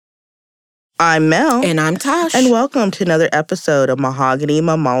I'm Mel. And I'm Tosh. And welcome to another episode of Mahogany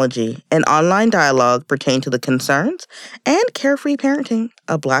Momology, an online dialogue pertaining to the concerns and carefree parenting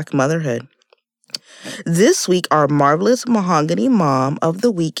of Black motherhood. This week, our marvelous Mahogany Mom of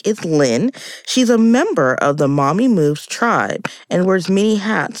the Week is Lynn. She's a member of the Mommy Moves tribe and wears many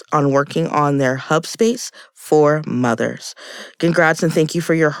hats on working on their hub space for mothers. Congrats and thank you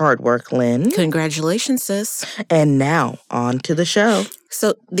for your hard work, Lynn. Congratulations, sis. And now, on to the show.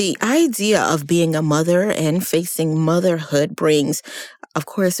 So the idea of being a mother and facing motherhood brings, of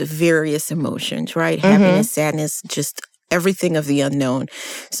course, various emotions, right? Happiness, sadness, just everything of the unknown.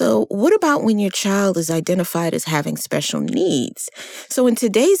 So what about when your child is identified as having special needs? So in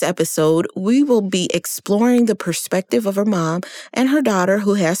today's episode, we will be exploring the perspective of a mom and her daughter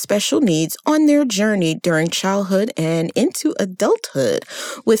who has special needs on their journey during childhood and into adulthood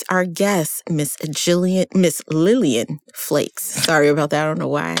with our guest, Miss Lillian Flakes. Sorry about that. I don't know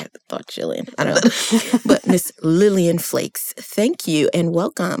why I thought Jillian. I don't know. But Miss Lillian Flakes, thank you and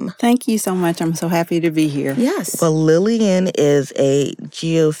welcome. Thank you so much. I'm so happy to be here. Yes. Well, Lillian is a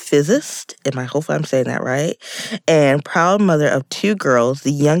geophysicist, and I hope I'm saying that right, and proud mother of two girls,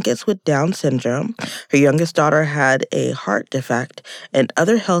 the youngest with Down syndrome. Her youngest daughter had a heart defect and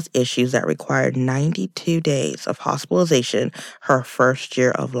other health issues that required 92 days of hospitalization her first year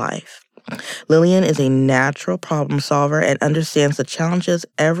of life. Lillian is a natural problem solver and understands the challenges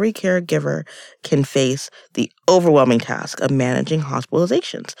every caregiver can face, the overwhelming task of managing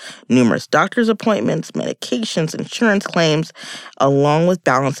hospitalizations, numerous doctor's appointments, medications, insurance claims, along with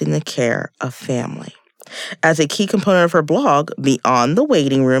balancing the care of family. As a key component of her blog, Beyond the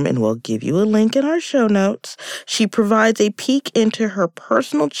Waiting Room, and we'll give you a link in our show notes, she provides a peek into her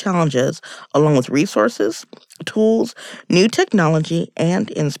personal challenges along with resources, tools, new technology,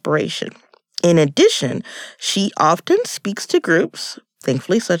 and inspiration. In addition, she often speaks to groups,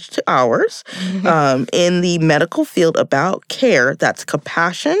 thankfully such to ours, in the medical field about care that's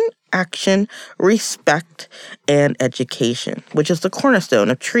compassion, action, respect, and education, which is the cornerstone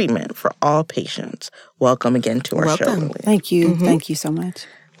of treatment for all patients. Welcome again to our show, Lillian. Thank you. Thank you so much.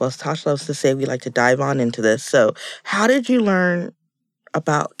 Well, as Tosh loves to say, we like to dive on into this. So how did you learn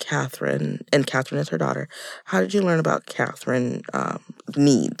about Catherine, and Catherine is her daughter, how did you learn about Catherine's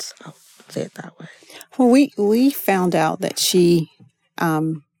needs? I'll say it that way. Well, we found out that she,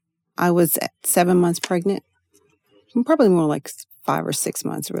 I was 7 months pregnant, probably more like 5 or 6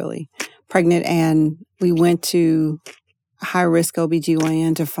 months really pregnant, and we went to a high-risk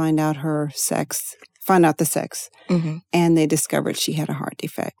OBGYN to find out the sex, and they discovered she had a heart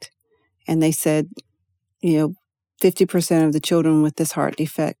defect. And they said, 50% of the children with this heart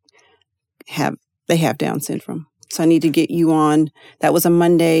defect have Down syndrome. So I need to get you on. That was a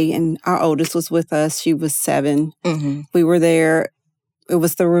Monday, and our oldest was with us. She was 7. We were there. It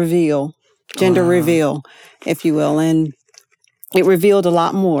was the gender reveal, if you will, and it revealed a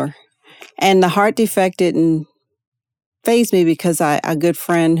lot more. And the heart defect didn't faze me because a good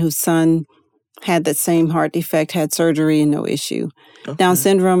friend whose son had that same heart defect, had surgery and no issue. Okay. Down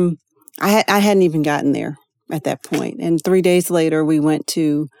syndrome, I hadn't even gotten there at that point. And 3 days later, we went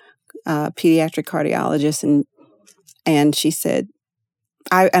to a pediatric cardiologist, and she said,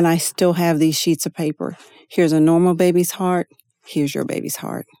 I still have these sheets of paper. Here's a normal baby's heart. Here's your baby's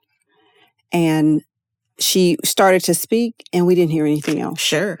heart. And she started to speak, and we didn't hear anything else.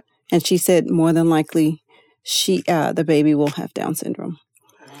 Sure. And she said, more than likely, the baby will have Down syndrome.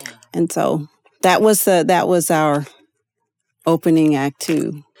 And so that was our opening act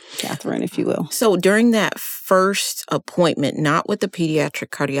to Catherine, if you will. So during that first appointment, not with the pediatric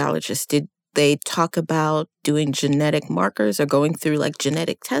cardiologist, did they talk about doing genetic markers or going through like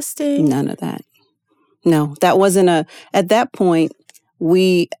genetic testing? None of that. No, that wasn't at that point,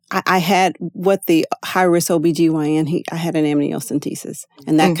 I had what the high-risk OBGYN, I had an amniocentesis,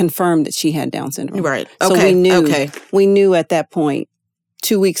 and that confirmed that she had Down syndrome. Right. So we knew at that point,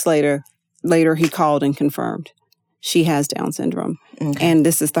 2 weeks later he called and confirmed she has Down syndrome, and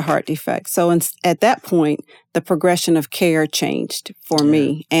this is the heart defect. So at that point, the progression of care changed for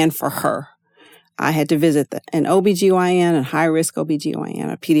me and for her. I had to visit an OBGYN, a high-risk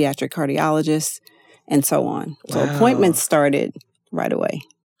OBGYN, a pediatric cardiologist, and so on. Wow. So appointments started right away.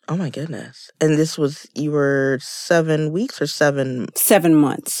 Oh, my goodness. And this was, you were 7 weeks or 7? 7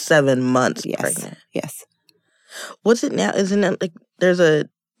 months. 7 months yes. pregnant. Yes. What's it now? Isn't it like there's a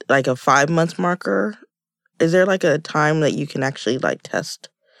 5 month marker? Is there like a time that you can actually like test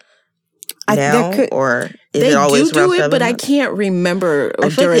now? Or is it always around 7 months? But I can't remember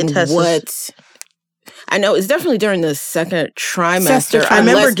during what. I know it's definitely during the second trimester. I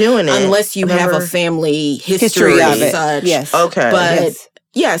remember doing it. Unless you have a family history of it. Such. Yes. Okay. But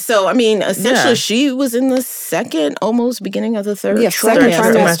Yeah, so I mean, essentially, she was in the second, almost beginning of the third. Yes, second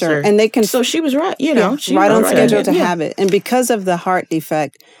trimester, and they can. So she was right, you know, she right was on right. schedule to have it, and because of the heart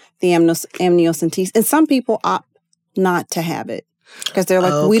defect, the amniocentesis, and some people opt not to have it because they're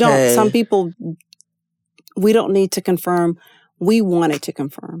like, we don't. Some people, we don't need to confirm. We wanted to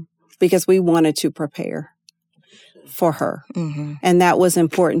confirm because we wanted to prepare for her, and that was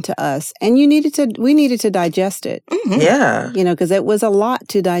important to us. And we needed to digest it. Yeah, you know, because it was a lot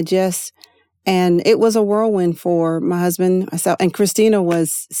to digest, and it was a whirlwind for my husband, myself, and Christina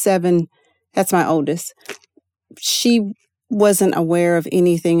was 7. That's my oldest. She wasn't aware of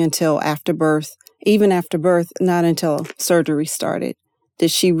anything until after birth. Even after birth, not until surgery started, did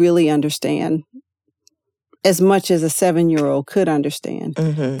she really understand as much as a 7-year-old could understand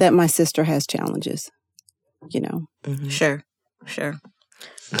that my sister has challenges. You know, Sure.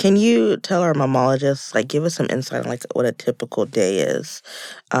 Can you tell our mammologist, like, give us some insight on like what a typical day is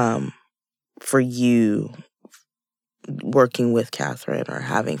for you working with Catherine or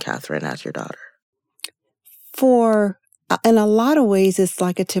having Catherine as your daughter? In a lot of ways, it's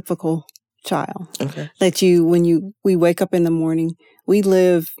like a typical child. Okay. That we wake up in the morning, we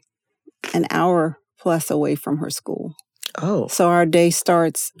live an hour plus away from her school. Oh. So our day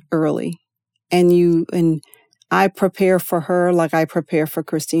starts early, and I prepare for her like I prepare for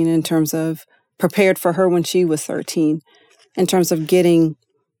Christina in terms of prepared for her when she was 13, in terms of getting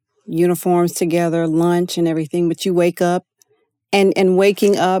uniforms together, lunch and everything. But you wake up and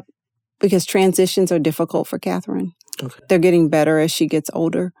waking up, because transitions are difficult for Catherine. Okay. They're getting better as she gets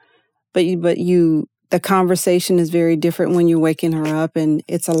older. But the conversation is very different when you're waking her up, and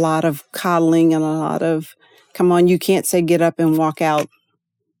it's a lot of coddling and a lot of, come on, you can't say get up and walk out.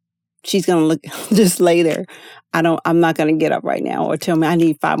 She's going to just lay there. I'm not going to get up right now, or tell me I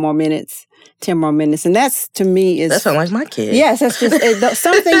need 5 more minutes, 10 more minutes. And that's, to me, that sounds like my kid. Yes, that's just,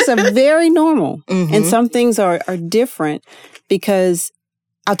 some things are very normal and some things are different, because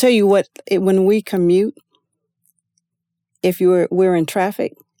I'll tell you what, when we commute, if we're in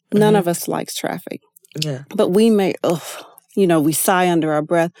traffic, none of us likes traffic. Yeah. But we may, we sigh under our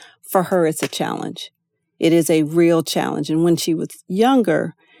breath. For her, it's a challenge. It is a real challenge. And when she was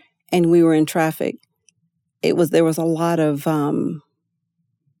younger and we were in traffic, there was a lot of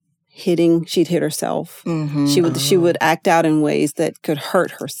hitting. She'd hit herself. She would act out in ways that could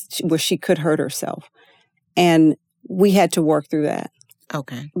hurt her, where she could hurt herself. And we had to work through that.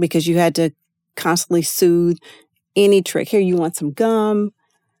 Okay. Because you had to constantly soothe any trick. Here, you want some gum?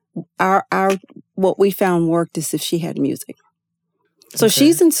 What we found worked is if she had music. So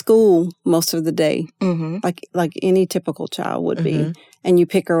she's in school most of the day, like any typical child would be. And you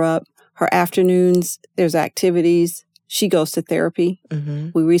pick her up. Her afternoons, there's activities. She goes to therapy.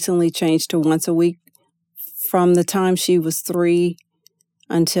 We recently changed to once a week. From the time she was 3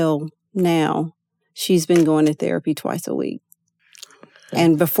 until now, she's been going to therapy twice a week.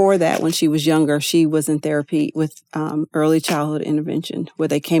 And before that, when she was younger, she was in therapy with early childhood intervention, where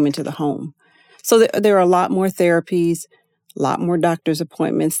they came into the home. So there are a lot more therapies, a lot more doctor's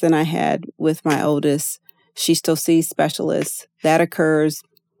appointments than I had with my oldest. She still sees specialists. That occurs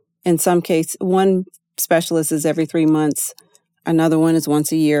in some cases. One specialist is every 3 months. Another one is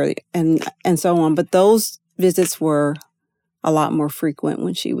once a year, and so on. But those visits were a lot more frequent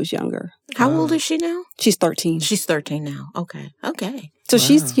when she was younger. How old is she now? She's 13. She's 13 now. Okay. So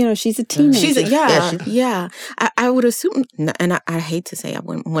she's a teenager. Yeah. I would assume, and I hate to say, I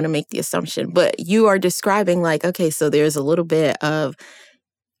wouldn't want to make the assumption, but you are describing like, okay, so there's a little bit of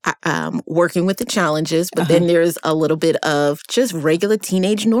working with the challenges, but then there's a little bit of just regular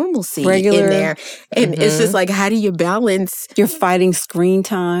teenage normalcy in there. And it's just like, how do you balance? You're fighting screen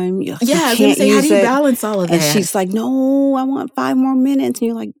time. I was going to say, how do you balance all of that? And she's like, no, I want 5 more minutes. And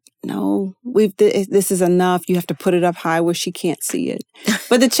you're like, no, this is enough. You have to put it up high where she can't see it.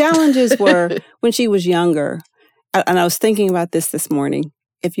 But the challenges were when she was younger. And I was thinking about this morning.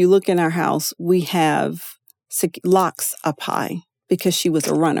 If you look in our house, we have locks up high because she was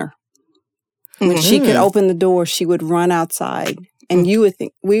a runner. When she could open the door, she would run outside. And you would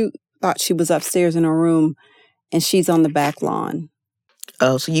think, we thought she was upstairs in her room and she's on the back lawn.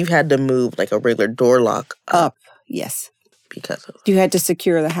 Oh, so you had to move like a regular door lock up. Yes. Because of you had to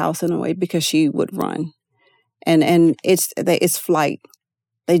secure the house in a way because she would run. And it's flight.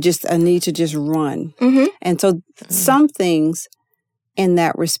 They just need to just run. And so some things in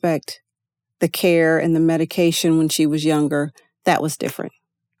that respect, the care and the medication when she was younger, that was different.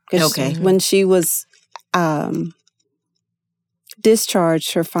 Okay. When she was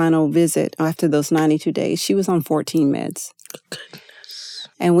discharged, her final visit after those 92 days, she was on 14 meds. Goodness.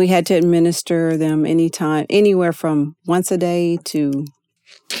 And we had to administer them anywhere from once a day to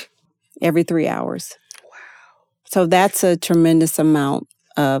every 3 hours. Wow. So that's a tremendous amount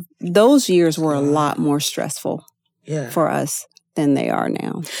of, those years were a lot more stressful for us than they are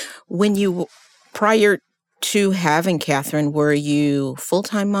now. When you, prior to having Catherine, were you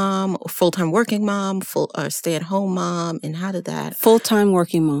full-time mom, full-time working mom, stay-at-home mom? And how did that? Full-time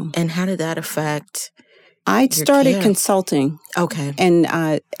working mom. And how did that affect I started consulting. Okay. And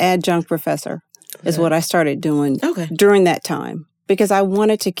adjunct professor is what I started doing during that time, because I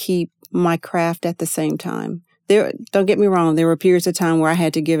wanted to keep my craft at the same time. Don't get me wrong, there were periods of time where I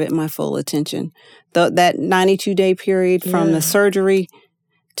had to give it my full attention. That 92-day period from the surgery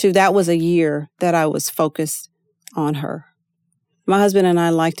to that was a year that I was focused on her. My husband and I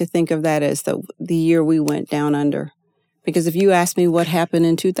like to think of that as the year we went down under. Because if you ask me what happened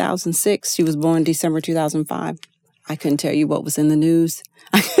in 2006, she was born December 2005. I couldn't tell you what was in the news.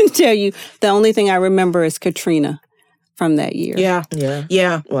 I couldn't tell you. The only thing I remember is Katrina from that year. Yeah.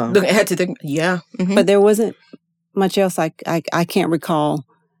 Well, I had to think. Yeah. Mm-hmm. But there wasn't much else. I can't recall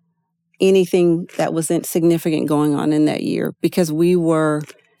anything that was significant going on in that year because we were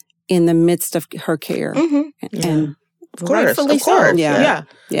in the midst of her care. Mm-hmm. And of course.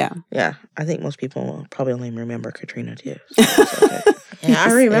 Yeah. I think most people will probably only remember Katrina too. So okay. Yeah,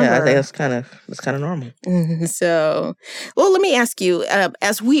 I remember. Yeah, I think it's kind of normal. Mm-hmm. So, well, let me ask you,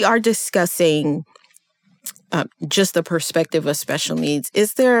 as we are discussing just the perspective of special needs,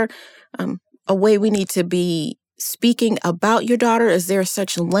 is there a way we need to be speaking about your daughter? Is there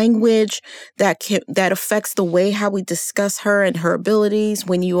such language that affects the way how we discuss her and her abilities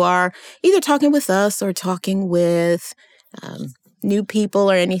when you are either talking with us or talking with new people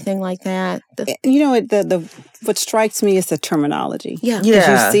or anything like that? You know, what strikes me is the terminology. Yeah. You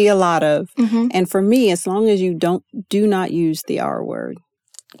see a lot of, and for me, as long as you do not use the R word.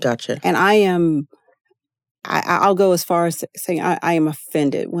 Gotcha. And I'll go as far as saying I am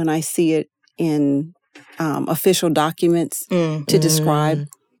offended when I see it in official documents to describe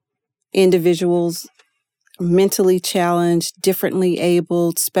individuals mentally challenged, differently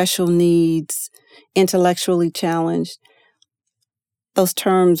abled, special needs, intellectually challenged. Those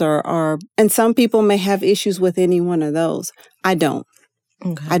terms are, and some people may have issues with any one of those. I don't.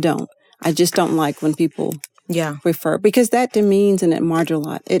 Okay. I don't. I just don't like when people refer, because that demeans and it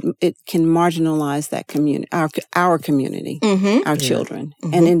can marginalize that community, our community, our children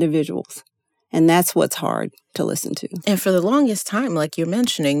and individuals. And that's what's hard to listen to. And for the longest time, like you're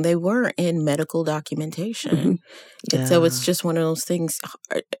mentioning, they were in medical documentation. And so it's just one of those things.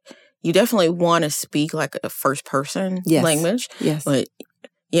 You definitely want to speak like a first person language. Yes. But,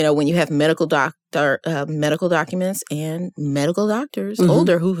 you know, when you have medical documents and medical doctors,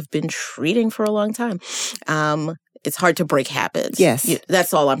 older, who have been treating for a long time, it's hard to break habits. Yes.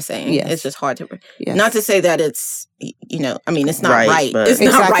 That's all I'm saying. Yes. It's just hard to break. Yes. Not to say that it's, you know, I mean, it's not right. It's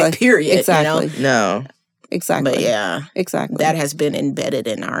not right, period. Exactly. You know? No. Exactly. But yeah. Exactly. That has been embedded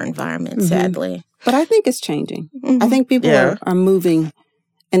in our environment, sadly. But I think it's changing. I think people are moving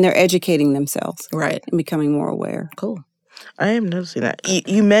and they're educating themselves. Right. And becoming more aware. Cool. I am noticing that.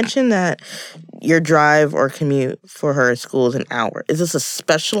 You mentioned that your drive or commute for her school is an hour. Is this a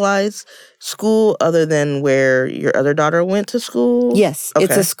specialized school other than where your other daughter went to school? Yes. Okay.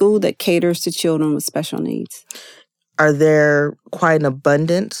 It's a school that caters to children with special needs. Are there quite an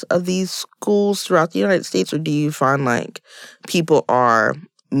abundance of these schools throughout the United States, or do you find like people are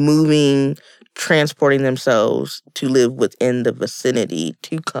moving, transporting themselves to live within the vicinity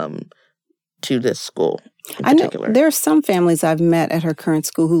to come to this school? I know there are some families I've met at her current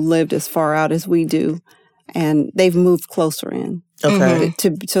school who lived as far out as we do, and they've moved closer in,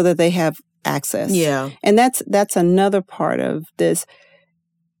 so that they have access. Yeah, and that's another part of this.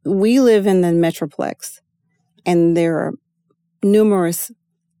 We live in the Metroplex, and there are numerous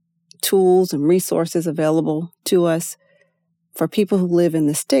tools and resources available to us for people who live in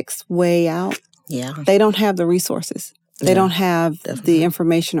the sticks way out. Yeah, they don't have the resources. They don't have the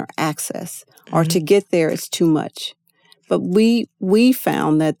information or access. Or to get there, it's too much. But we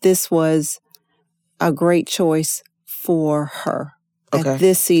found that this was a great choice for her at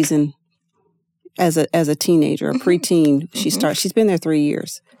this season as a teenager, a preteen. She's been there 3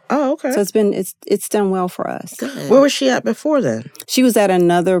 years. Oh, okay. So it's done well for us. Good. Where was she at before then? She was at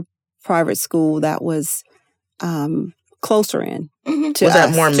another private school that was closer in. Was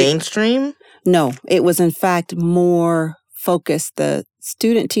that more mainstream? No, it was in fact more focused. The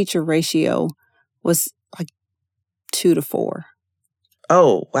student-teacher ratio was like 2 to 4.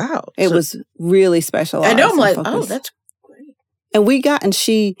 Oh, wow. It was really specialized. I know, I'm like, focused. that's great. And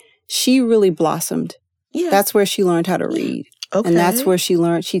she really blossomed. Yeah. That's where she learned how to read. Okay. And that's where she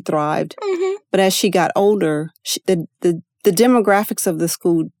thrived. But as she got older, the demographics of the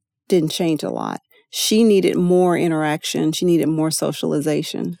school didn't change a lot. She needed more interaction. She needed more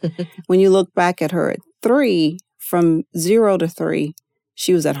socialization. When you look back at her at 3, from 0 to 3,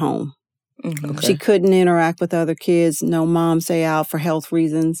 she was at home. Mm-hmm. Okay. She couldn't interact with other kids. No mom's day out for health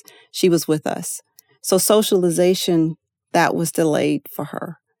reasons. She was with us. So socialization, that was delayed for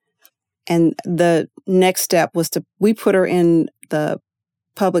her. And the next step was we put her in the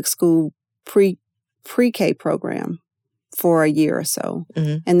public school pre-K program for a year or so.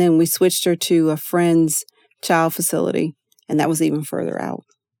 Mm-hmm. And then we switched her to a friend's child facility, and that was even further out.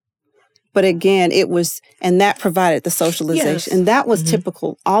 But again, and that provided the socialization. Yes. And that was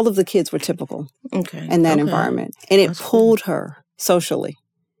typical. All of the kids were typical in that environment. And it pulled her socially.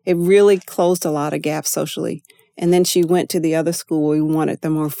 It really closed a lot of gaps socially. And then she went to the other school. We wanted the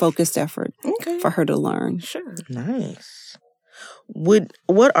more focused effort for her to learn. Sure. Nice.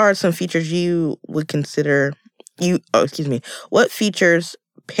 What are some features you would consider, what features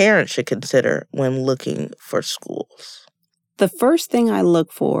parents should consider when looking for schools? The first thing I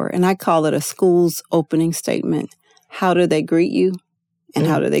look for, and I call it a school's opening statement, how do they greet you and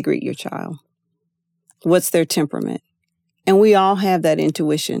how do they greet your child? What's their temperament? And we all have that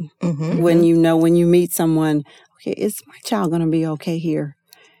intuition when you meet someone, okay, is my child going to be okay here?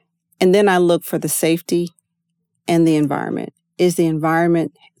 And then I look for the safety and the environment. Is the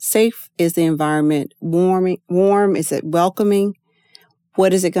environment safe? Is the environment warm? Is it welcoming?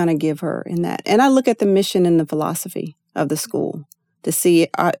 What is it going to give her in that? And I look at the mission and the philosophy of the school to see,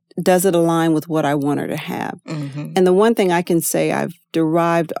 does it align with what I want her to have? Mm-hmm. And the one thing I can say I've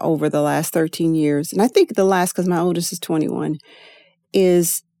derived over the last 13 years, and I think the last, because my oldest is 21,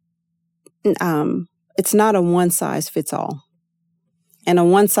 is it's not a one-size-fits-all. And a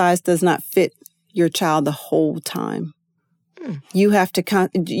one-size does not fit your child the whole time. You have to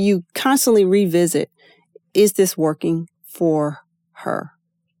you constantly revisit, is this working for her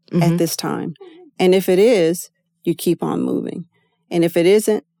at this time? And if it is, you keep on moving. And if it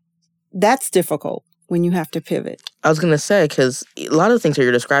isn't, that's difficult when you have to pivot. I was going to say, because a lot of the things that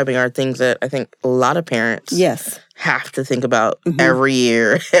you're describing are things that I think a lot of parents have to think about every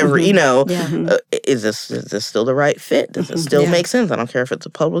year. Is this still the right fit? Does it still make sense? I don't care if it's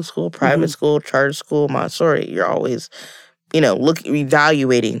a public school, private school, charter school, Montessori. You're always,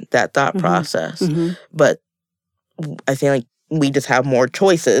 evaluating that thought process. But I feel like we just have more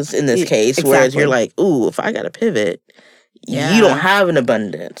choices in this case, whereas you're like, ooh, if I got to pivot, you don't have an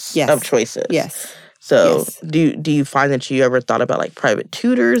abundance of choices. Yes. So do you find that you ever thought about like private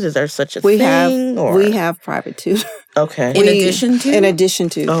tutors? Is there such a thing? We have private tutors. Okay. In addition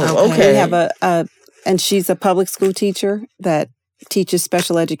to. Oh, okay. We have and she's a public school teacher that teaches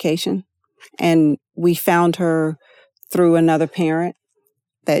special education. And we found her through another parent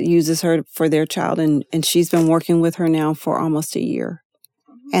that uses her for their child. And she's been working with her now for almost a year.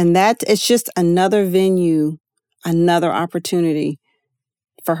 And it's just another venue, another opportunity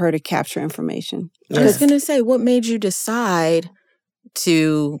for her to capture information. I was going to say, what made you decide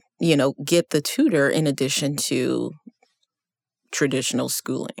to, get the tutor in addition to traditional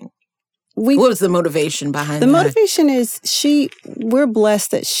schooling? What was the motivation behind that? The motivation is we're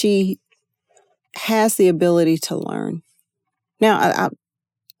blessed that she has the ability to learn. Now,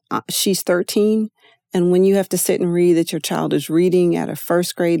 she's 13, and when you have to sit and read that your child is reading at a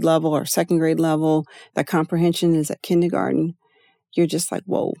first grade level or second grade level, that comprehension is at kindergarten, you're just like,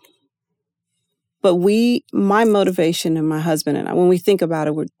 whoa. But my motivation and my husband and I, when we think about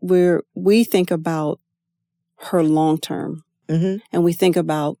it, we think about her long term. And we think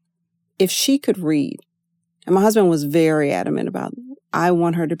about if she could read. And my husband was very adamant about, I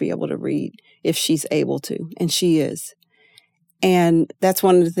want her to be able to read if she's able to. And she is. And that's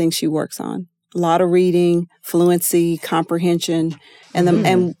one of the things she works on. A lot of reading, fluency, comprehension.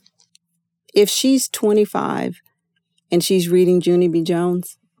 And if she's 25 and she's reading Junie B.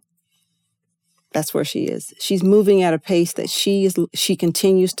 Jones, that's where she is. She's moving at a pace that she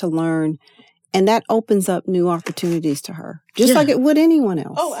continues to learn, and that opens up new opportunities to her, just like it would anyone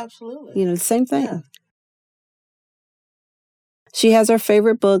else. Oh, absolutely. The same thing. Yeah. She has her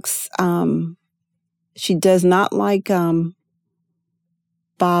favorite books. She does not like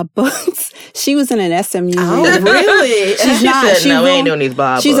Bob books. She was in an SMU. Oh, really? She's not. Said, no, we ain't doing these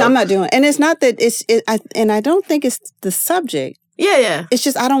Bob books. I'm not doing it. And it's not that and I don't think it's the subject. Yeah. It's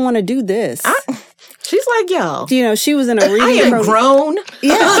just I don't want to do this. She's like, yo. She was in a reading I am grown.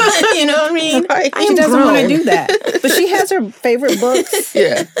 Yeah. You know what I mean? Right. She doesn't want to do that. But she has her favorite books.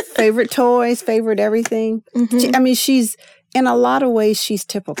 Favorite toys, favorite everything. She's, in a lot of ways, she's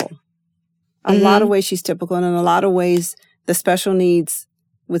typical. A lot of ways she's typical. And in a lot of ways, the special needs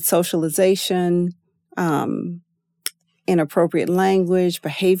with socialization, inappropriate language,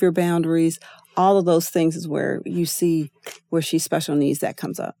 behavior boundaries, all of those things is where you see where she's special needs that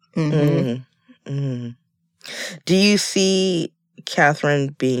comes up. Mm-hmm. Mm-hmm. Do you see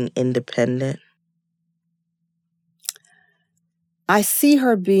Catherine being independent? I see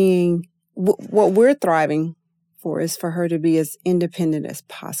her being, what we're thriving for is for her to be as independent as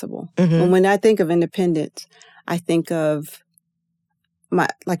possible. Mm-hmm. And when I think of independence, I think of my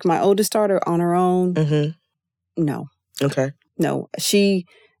oldest daughter on her own. Mm-hmm. No. Okay. No. She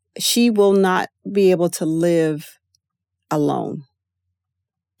will not be able to live alone.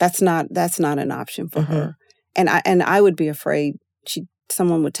 That's not an option for her. And I would be afraid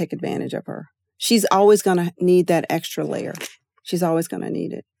someone would take advantage of her. She's always going to need that extra layer. She's always going to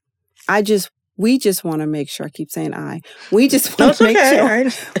need it. We just want to make sure, I keep saying we just want to make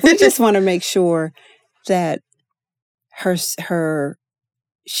sure, we just want to make sure that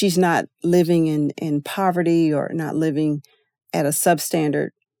she's not living in poverty or not living at a substandard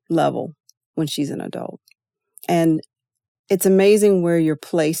level when she's an adult. And it's amazing where you're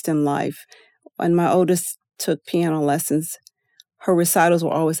placed in life. When my oldest took piano lessons, her recitals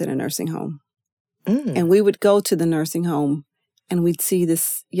were always at a nursing home. And we would go to the nursing home and we'd see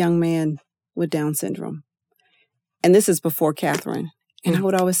this young man with Down syndrome. And this is before Catherine. And I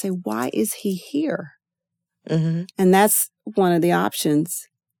would always say, why is he here? And that's one of the options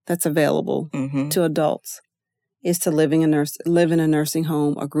that's available to adults, is to live in a nursing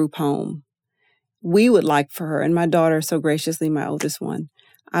home, a group home. We would like for her, and my daughter so graciously, my oldest one,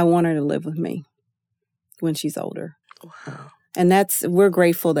 I want her to live with me when she's older. Wow. And we're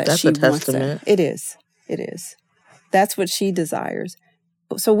grateful that she wants that. It is. That's what she desires.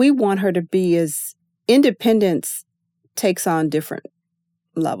 So we want her to be as independence takes on different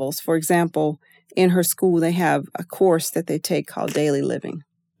levels. For example, in her school, they have a course that they take called Daily Living.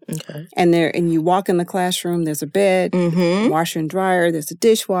 Okay. And you walk in the classroom, there's a bed, washer and dryer, there's a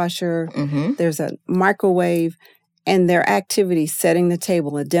dishwasher, there's a microwave, and their activities, setting the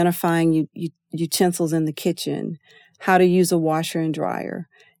table, identifying utensils in the kitchen, how to use a washer and dryer.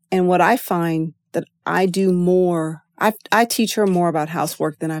 And what I find that I do more, I teach her more about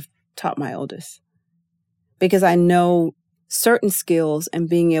housework than I've taught my oldest. Because I know certain skills and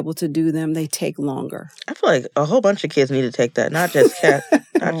being able to do them, they take longer. I feel like a whole bunch of kids need to take that, not just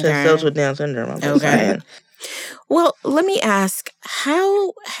just those with Down syndrome. I'm just saying. Well, let me ask,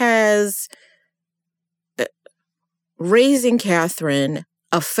 how has raising Catherine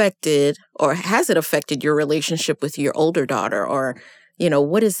affected, or has it affected your relationship with your older daughter? Or,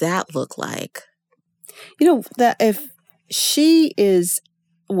 what does that look like? That if she is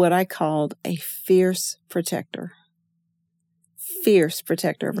what I called a fierce protector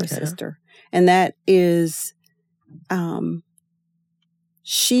of her sister. And that is, I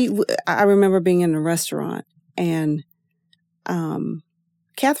remember being in a restaurant and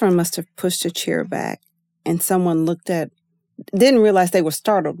Catherine must have pushed a chair back and someone didn't realize they were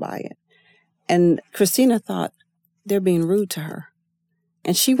startled by it. And Christina thought they're being rude to her.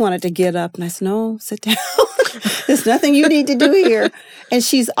 And she wanted to get up and I said, no, sit down. There's nothing you need to do here. And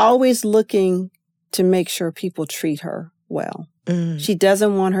she's always looking to make sure people treat her well. She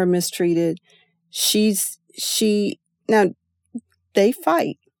doesn't want her mistreated. Now they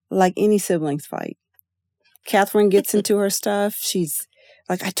fight like any siblings fight. Catherine gets into her stuff. She's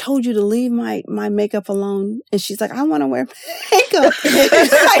like, I told you to leave my makeup alone. And she's like, I want to wear makeup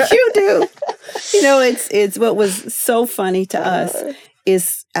like you do. It's what was so funny to us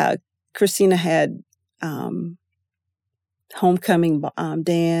is Christina had homecoming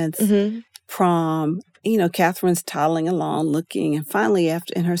dance, prom. Catherine's toddling along, looking, and finally,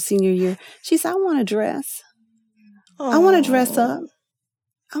 in her senior year, she said, I want to dress. Aww. I want to dress up.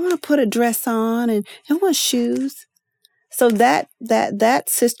 I want to put a dress on and I want shoes. So that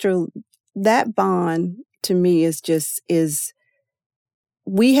sister, that bond to me is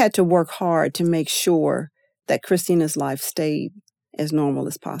we had to work hard to make sure that Christina's life stayed as normal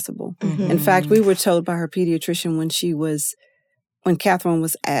as possible. In fact, we were told by her pediatrician when Catherine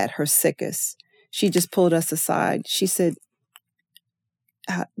was at her sickest, she just pulled us aside. She said,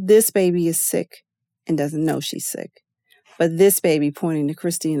 this baby is sick and doesn't know she's sick. But this baby, pointing to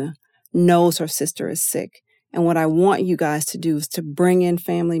Christina, knows her sister is sick. And what I want you guys to do is to bring in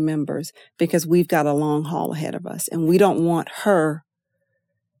family members because we've got a long haul ahead of us. And we don't want her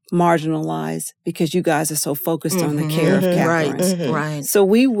marginalized because you guys are so focused on the care of Catherine. Right. So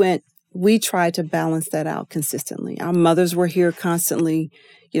we tried to balance that out consistently. Our mothers were here constantly,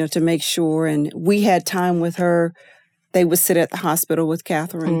 to make sure. And we had time with her. They would sit at the hospital with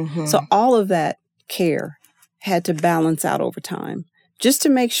Catherine. So all of that care had to balance out over time just to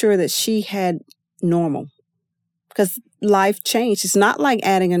make sure that she had normal. because life changed. It's not like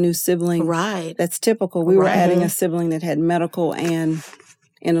adding a new sibling. Right. That's typical. We were adding a sibling that had medical and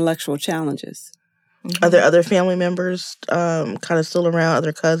intellectual challenges. Are there other family members kind of still around,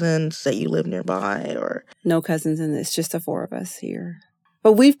 other cousins that you live nearby? Or no cousins in this, just the four of us here.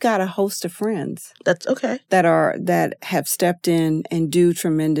 But we've got a host of friends. That's okay. That have stepped in and do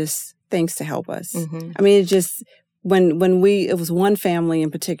tremendous things to help us. I mean, it just it was one family in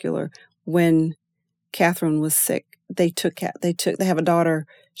particular, when Catherine was sick, they have a daughter.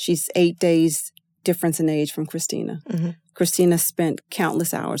 She's 8 days difference in age from Christina. Christina spent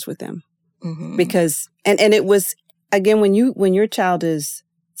countless hours with them because, and it was, again, when your child is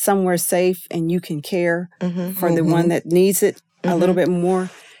somewhere safe and you can care for the one that needs it a little bit more,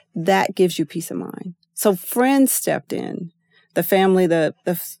 that gives you peace of mind. So friends stepped in. The family, the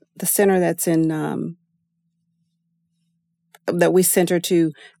center that's in, that we sent her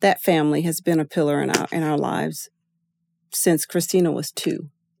to, that family has been a pillar in our lives since Christina was 2,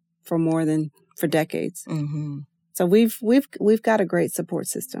 for decades. So we've got a great support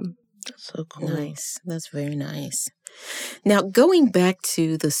system. That's so cool. Nice. That's very nice. Now, going back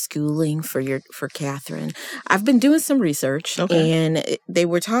to the schooling for Catherine, I've been doing some research, and they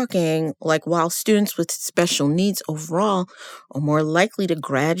were talking like while students with special needs overall are more likely to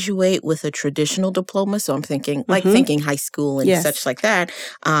graduate with a traditional diploma. So I'm thinking thinking high school and such like that.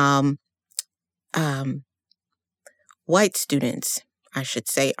 White students, I should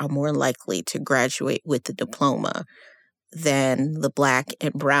say, are more likely to graduate with the diploma than the Black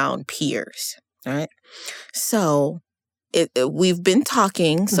and brown peers, right? So we've been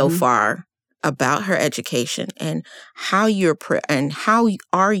talking so far about her education and how how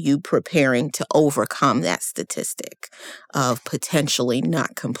are you preparing to overcome that statistic of potentially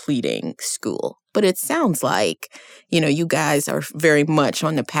not completing school. But it sounds like, you guys are very much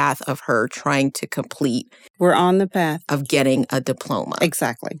on the path of her trying to complete. We're on the path of getting a diploma.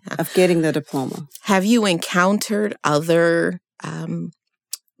 Exactly, of getting the diploma. Have you encountered other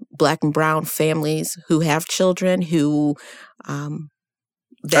Black and brown families who have children who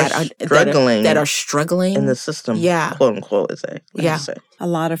that are struggling in the system, quote unquote, say. A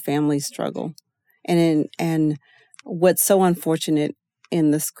lot of families struggle, and what's so unfortunate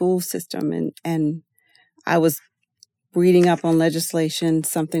in the school system, and I was reading up on legislation.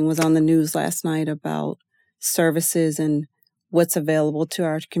 Something was on the news last night about services and what's available to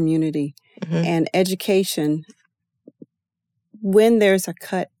our community and education. When there's a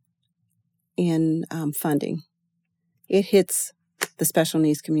cut in funding, it hits the special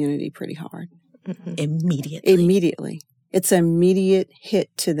needs community pretty hard. Immediately. It's an immediate hit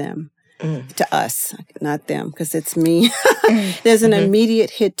to them, to us, not them, because it's me. There's an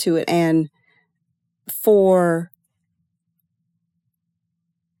immediate hit to it. And for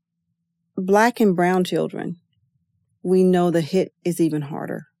Black and brown children, we know the hit is even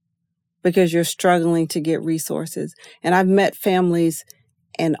harder because you're struggling to get resources. And I've met families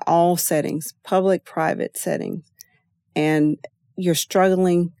in all settings, public, private settings, and you're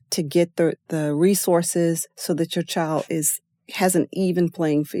struggling to get the resources so that your child has an even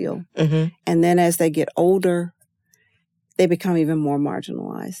playing field. And then as they get older, they become even more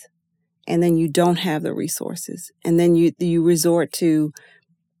marginalized. And then you don't have the resources. And then you resort to,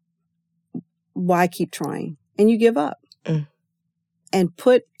 why keep trying? And you give up. And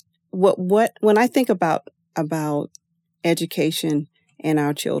put when I think about education and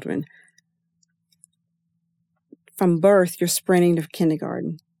our children, from birth, you're sprinting to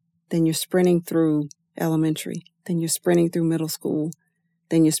kindergarten. Then you're sprinting through elementary. Then you're sprinting through middle school.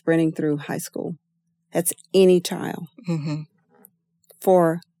 Then you're sprinting through high school. That's any child.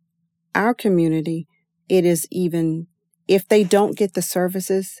 For our community, it is even, if they don't get the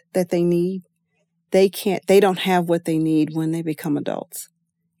services that they need, they don't have what they need when they become adults.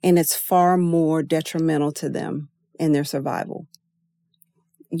 And it's far more detrimental to them in their survival.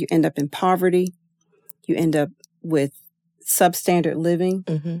 You end up in poverty. You end up with substandard living.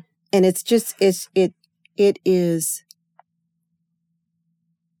 And it's just, it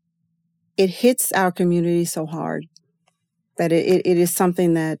hits our community so hard that it is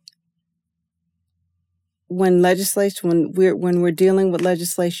something that when we're dealing with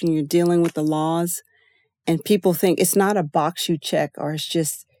legislation, you're dealing with the laws, and people think it's not a box you check, or it's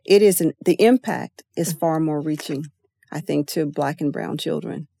just, the impact is far more reaching, I think, to Black and brown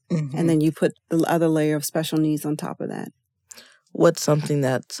children. And then you put the other layer of special needs on top of that. What's something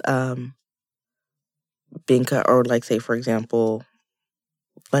that's being cut, or like, say, for example,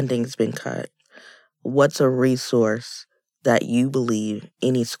 funding's been cut? What's a resource that you believe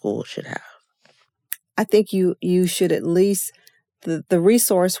any school should have? I think you should at least the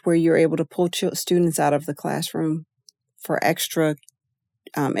resource where you're able to pull students out of the classroom for extra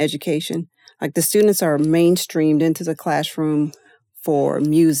education. Like the students are mainstreamed into the classroom for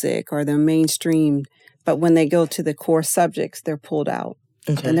music, or they're mainstreamed, but when they go to the core subjects, they're pulled out.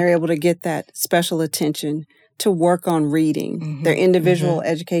 Okay. And they're able to get that special attention to work on reading, their individual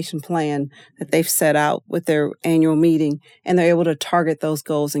education plan that they've set out with their annual meeting, and they're able to target those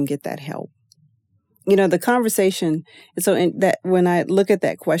goals and get that help. You know, the conversation, so that when I look at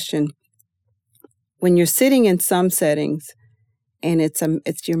that question, when you're sitting in some settings and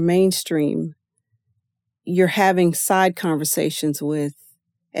it's your mainstream, you're having side conversations with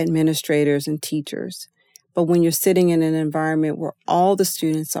administrators and teachers. But when you're sitting in an environment where all the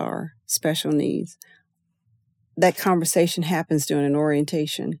students are special needs, that conversation happens during an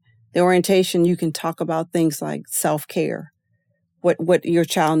orientation. The orientation, you can talk about things like self-care, what your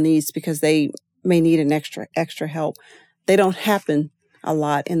child needs because they may need an extra help. They don't happen a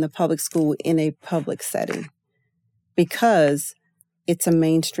lot in the public school in a public setting because it's a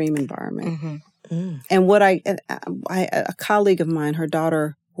mainstream environment. And what a colleague of mine, her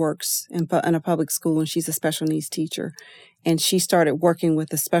daughter works in a public school, and she's a special needs teacher, and she started working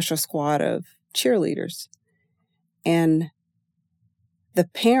with a special squad of cheerleaders. And the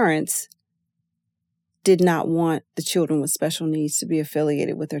parents did not want the children with special needs to be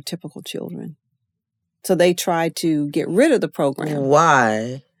affiliated with their typical children. So they tried to get rid of the program.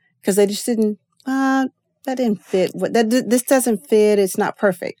 Why? Because they just didn't, that didn't fit. This doesn't fit. It's not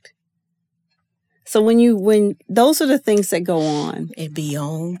perfect. So when those are the things that go on. It be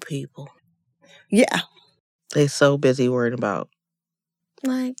on people. Yeah. They so busy worrying about.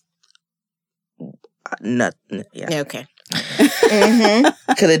 Like. Nothing. Yeah. Okay.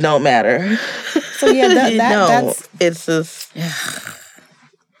 Because it don't matter. So yeah, that's it's just.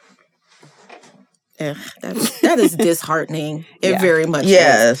 That is disheartening. It very much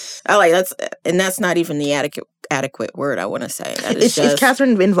is. I like that's not even the adequate word I want to say. Is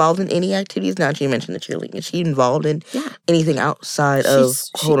Catherine involved in any activities? Now she mentioned the cheerleading. Is she involved in anything outside of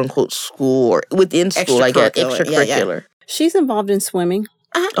quote unquote school or within school, like extracurricular? Yeah. She's involved in swimming.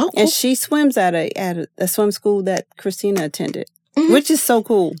 Oh, cool. And she swims at a swim school that Christina attended, which is so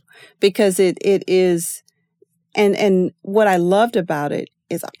cool because it is, and what I loved about it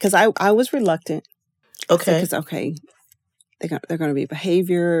is because I was reluctant. Okay. Because they're going to be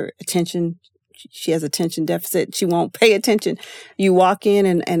behavior, attention. She has attention deficit. She won't pay attention. You walk in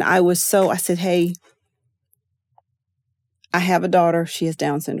and I said, hey, I have a daughter. She has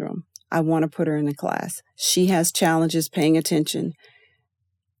Down syndrome. I want to put her in a class. She has challenges paying attention.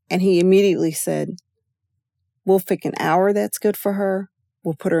 And he immediately said, we'll pick an hour that's good for her.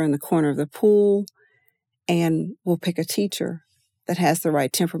 We'll put her in the corner of the pool, and we'll pick a teacher that has the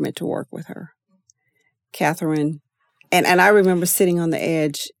right temperament to work with her. Catherine, and I remember sitting on the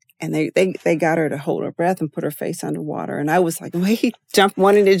edge, and they got her to hold her breath and put her face underwater. And I was like,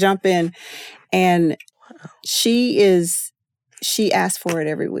 wanting to jump in. And she asked for it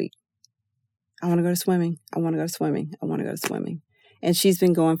every week. I want to go to swimming. I want to go to swimming. I want to go to swimming. And she's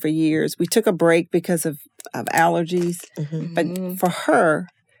been going for years. We took a break because of allergies. But for her,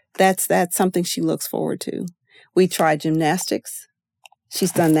 that's something she looks forward to. We tried gymnastics.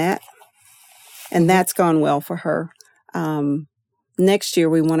 She's done that. And that's gone well for her. Next year,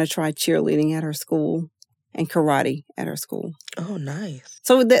 we want to try cheerleading at her school and karate at her school. Oh, nice.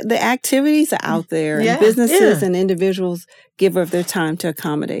 So the activities are out there. And businesses and individuals give of their time to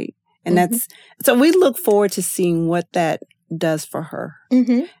accommodate. And so we look forward to seeing what that does for her.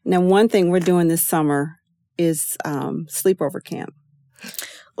 Now, one thing we're doing this summer is sleepover camp.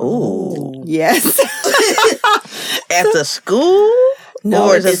 Oh, yes. At the school? No,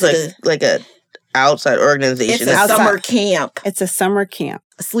 or is this like a outside organization? It's a summer camp. It's a summer camp.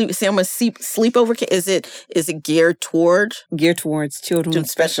 Sleepover camp. Is it geared towards children with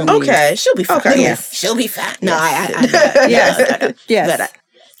special needs? Okay, she'll be fine. Okay, yes. She'll be fine. No, yes.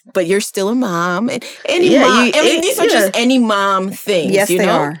 But you're still a mom. And any mom. These are just any mom things. Yes, they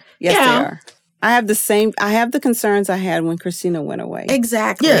are. Yes, they are. I have the concerns I had when Christina went away.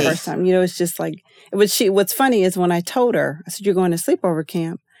 Exactly. The first time. It's just like, what's funny is when I told her, I said, you're going to sleepover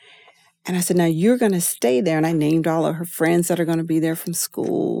camp. And I said, now you're going to stay there. And I named all of her friends that are going to be there from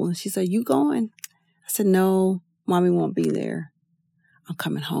school. And she said, you going? I said, no, Mommy won't be there. I'm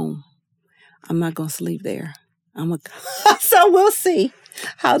coming home. I'm not going to sleep there. So we'll see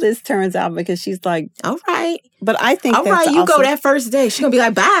how this turns out because she's like, all right. But I think all right, you go that first day. She's going to be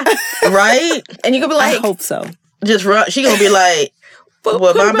like, bye. Right? And you're going to be like, I hope so. Just run. She's going to be like,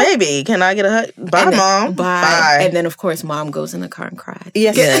 With my baby. Can I get a hug? Bye, Mom. Bye. And then, of course, Mom goes in the car and cries.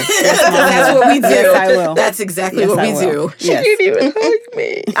 Yes. That's what we do. Yes, I will. That's exactly what we do. She didn't even hug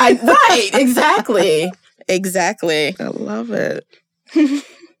me. Right. Exactly. Exactly. I love it.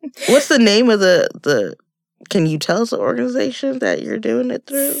 What's the name of the can you tell us the organization that you're doing it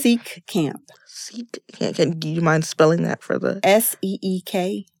through? Seek Camp. Seek Camp. Do you mind spelling that for the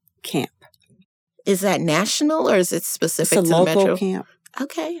SEEK Camp. Is that national or is it specific it's a to local the metro? camp.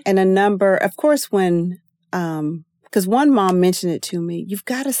 Okay. And a number, of course, when, because one mom mentioned it to me, you've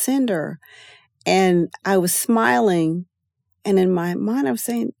got to send her. And I was smiling. And in my mind, I was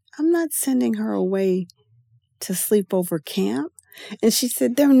saying, I'm not sending her away to sleepover camp. And she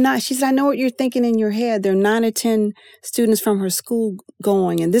said, they're not. She said, I know what you're thinking in your head. There are 9 or 10 students from her school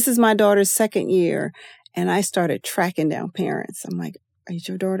going. And this is my daughter's second year. And I started tracking down parents. I'm like, is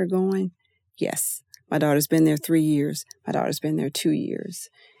your daughter going? Yes. My daughter's been there 3 years. My daughter's been there 2 years.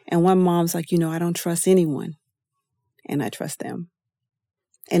 And one mom's like, I don't trust anyone. And I trust them.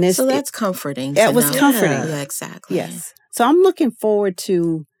 And so that's comforting. That was comforting. Yeah, exactly. Yes. So I'm looking forward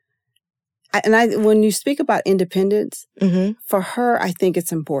to, when you speak about independence, for her, I think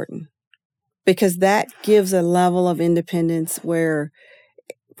it's important because that gives a level of independence where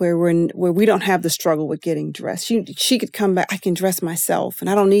we don't have the struggle with getting dressed. She could come back, I can dress myself and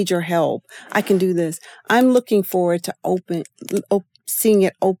I don't need your help. I can do this. I'm looking forward to seeing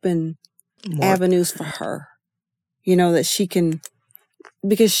it open more avenues for her. That she can,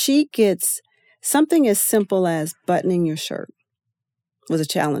 because she gets something as simple as buttoning your shirt was a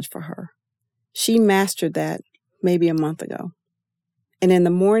challenge for her. She mastered that maybe a month ago. And in the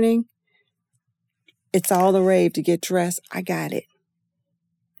morning, it's all the rave to get dressed. I got it.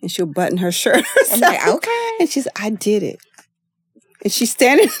 And she'll button her shirt herself. I'm like, okay. And she's, I did it. And she's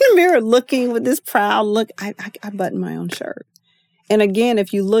standing in the mirror looking with this proud look. I buttoned my own shirt. And again,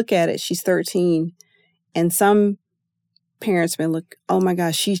 if you look at it, she's 13. And some parents may look, oh my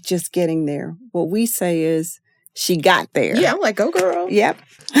gosh, she's just getting there. What we say is, she got there. Yeah, I'm like, go girl. Yep.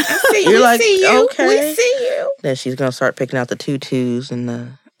 I see You're we like, see you. okay. We see you. Then she's gonna start picking out the tutus and the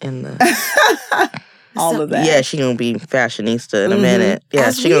all of that. Yeah, she's gonna be fashionista in a minute. Yeah,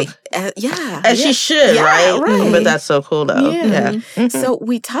 as she should, right? But that's so cool though. Yeah. So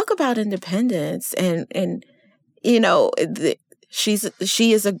we talk about independence, and she's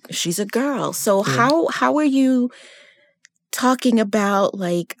a girl. So how are you talking about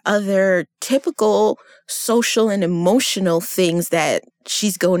like other typical social and emotional things that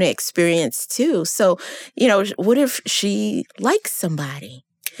she's going to experience too? So, what if she likes somebody?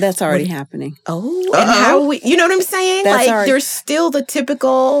 That's already happening. Oh, and how you know what I'm saying? That's like there's still the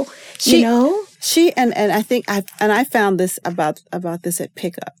typical, She and I think I found this about this at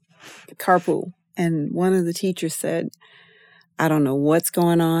pickup, carpool, and one of the teachers said, I don't know what's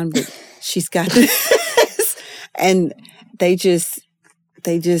going on, but she's got this, and they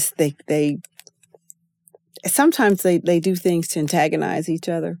sometimes they do things to antagonize each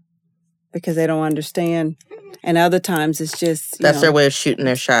other because they don't understand. And other times it's just that's their way of shooting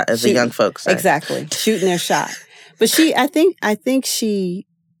their shot, as the young folks say. Exactly, shooting their shot. But I think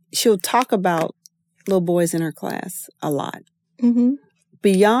she'll talk about little boys in her class a lot. Mm-hmm.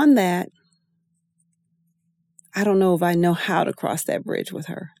 Beyond that, I don't know if I know how to cross that bridge with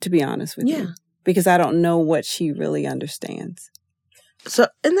her, to be honest with you, because I don't know what she really understands. So,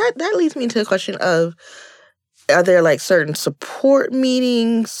 and that leads me to the question of, are there like certain support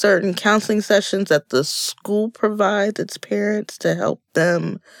meetings, certain counseling sessions that the school provides its parents to help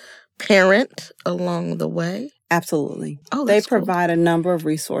them parent along the way? Absolutely. Oh, they provide a number of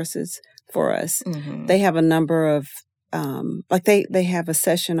resources for us. Mm-hmm. They have a number of, they have a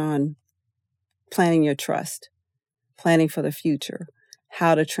session on planning your trust, planning for the future,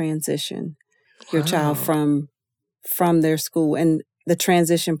 how to transition your child from their school, and the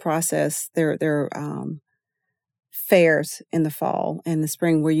transition process. There are fairs in the fall and the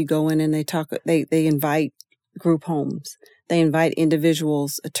spring where you go in and they invite group homes. They invite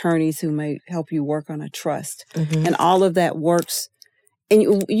individuals, attorneys who may help you work on a trust. Mm-hmm. And all of that works.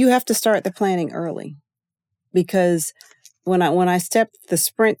 And you have to start the planning early, because when I stepped the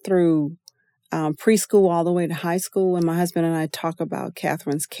sprint through preschool all the way to high school, and my husband and I talk about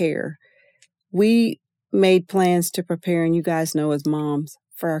Catherine's Care, we made plans to prepare, and you guys know as moms,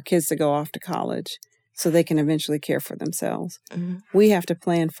 for our kids to go off to college so they can eventually care for themselves. Mm-hmm. We have to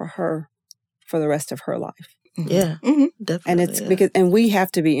plan for her for the rest of her life. Mm-hmm. Yeah, mm-hmm. Definitely. And it's because we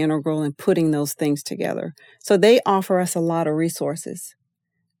have to be integral in putting those things together. So they offer us a lot of resources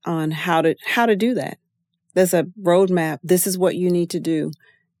on how to do that. There's a roadmap. This is what you need to do.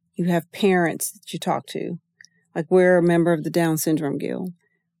 You have parents that you talk to. Like we're a member of the Down Syndrome Guild.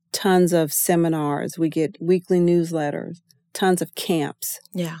 Tons of seminars. We get weekly newsletters. Tons of camps.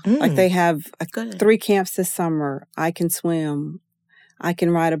 Yeah. Like they have Good. 3 camps this summer. I can swim. I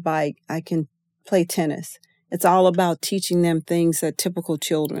can ride a bike. I can play tennis. It's all about teaching them things that typical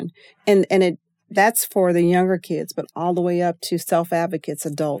children. And that's for the younger kids, but all the way up to self-advocates,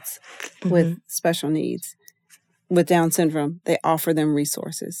 adults with special needs, with Down syndrome. They offer them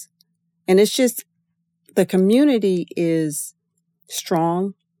resources. And it's just, the community is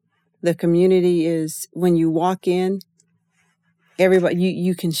strong. The community is, when you walk in, everybody,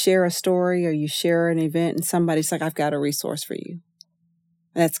 you can share a story or you share an event and somebody's like, I've got a resource for you.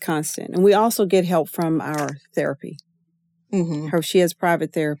 That's constant. And we also get help from our therapy. She has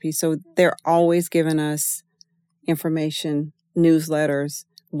private therapy. So they're always giving us information, newsletters,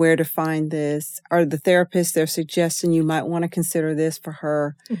 where to find this. Or the therapist, they're suggesting you might want to consider this for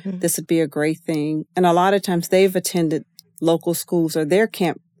her. This would be a great thing. And a lot of times they've attended local schools or their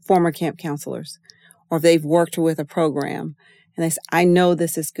former camp counselors, or they've worked with a program. And they say, I know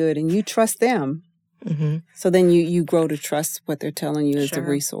this is good. And you trust them. So then you grow to trust what they're telling you is a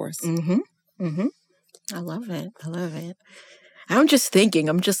resource. I love it. I love it. I'm just thinking,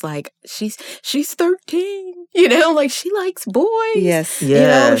 I'm just like, she's 13, you know, like she likes boys. Yes. You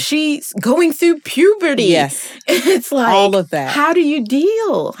know, she's going through puberty. Yes. It's like, all of that. How do you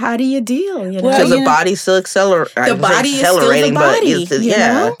deal? You know? Because the body's still accelerating. The body is still the body. But you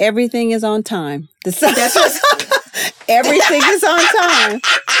know? Everything is on time. Everything is on time.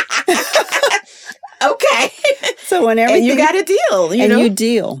 Okay. So when everything, and you got to deal, you know? you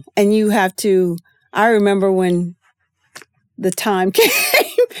deal, and you have to. I remember when the time came,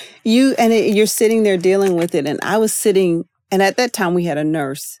 you're sitting there dealing with it, and I was sitting, and at that time we had a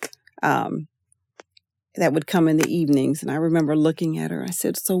nurse that would come in the evenings, and I remember looking at her. I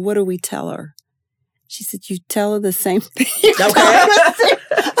said, "So what do we tell her?" She said, "You tell her the same thing." Okay. I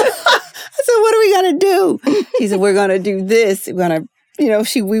said, "What are we gonna do?" She said, "We're gonna do this. We're gonna." You know,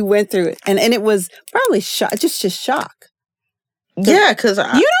 we went through it, and it was probably just shock. Yeah, because you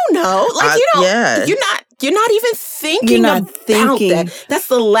don't know, like you don't. Yeah. You're not even thinking about that. That's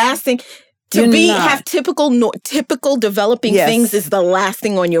the last thing. Have typical developing things is the last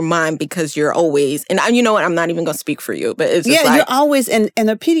thing on your mind, because you're always, and you know what, I'm not even going to speak for you, but it's just like, you're always, and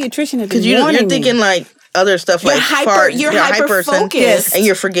the pediatrician had been you're thinking like other stuff, you're like you're hyper focused, and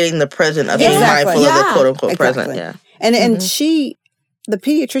you're forgetting the present of being mindful of the quote unquote present. Yeah, and the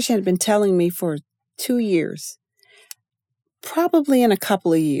pediatrician had been telling me for 2 years, probably in a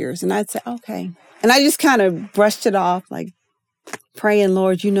couple of years. And I'd say, okay. And I just kind of brushed it off, like praying,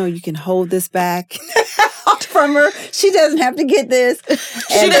 Lord, you know, you can hold this back from her. She doesn't have to get this.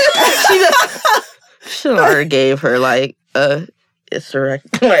 She already gave her like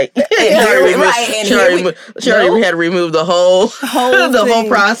hysterectomy. Like, she already had removed the whole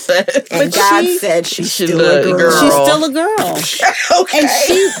process. And God said she's still a girl. She's still a girl. Okay. And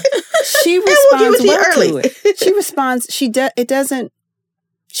she responds well to it. She responds. It doesn't.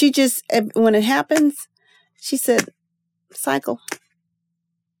 She just, when it happens, she said, cycle.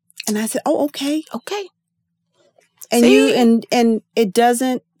 And I said, oh, okay. And and it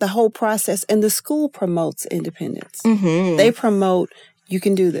doesn't, the whole process, and the school promotes independence. They promote, you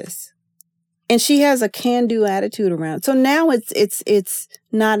can do this. And she has a can-do attitude around it. So now it's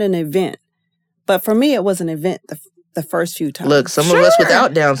not an event. But for me, it was an event the first few times. Look, some of us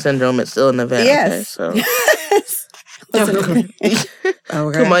without Down syndrome, it's still an event. Yes. Okay, so.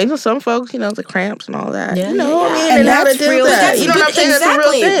 Come on, some folks, the cramps and all that. Yeah, and how to deal with that. You know what I'm saying? That's a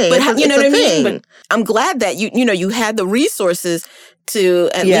real thing. But you know what I mean? But I'm glad that you had the resources to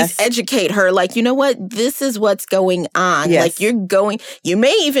at least educate her. Like, you know what? This is what's going on. Yes. Like, you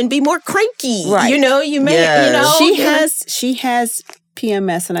may even be more cranky. Right. You may, She has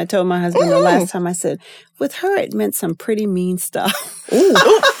PMS, and I told my husband the last time, I said, with her, it meant some pretty mean stuff.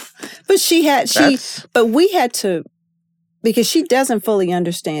 But we had to, because she doesn't fully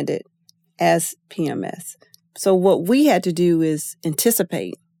understand it as PMS. So what we had to do is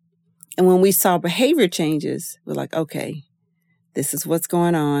anticipate. And when we saw behavior changes, we're like, okay, this is what's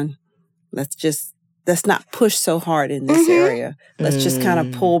going on. Let's not push so hard in this area. Let's just kind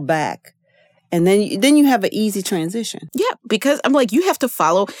of pull back. And then you have an easy transition. Yeah, because I'm like, you have to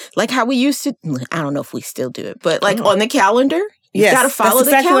follow, like how we used to, I don't know if we still do it, but like on the calendar, you got to follow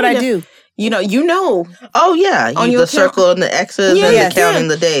the calendar. That's exactly what I do. You know. Oh, yeah. On the circle and the X's and the counting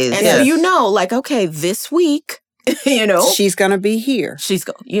the days. And so like, okay, this week, she's going to be here.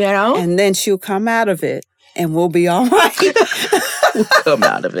 And then she'll come out of it and we'll be all right. We'll come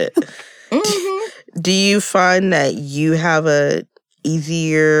out of it. Do you find that you have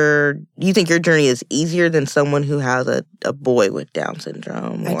easier? Do you think your journey is easier than someone who has a boy with Down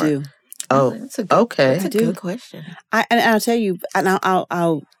syndrome? I do. Oh, that's a good, okay. That's a good question. I'll tell you, and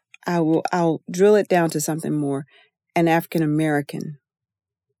I'll drill it down to something more. An African American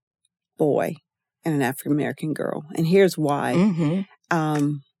boy and an African American girl, and here's why.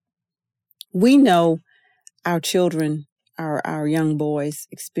 Mm-hmm. We know our children, our young boys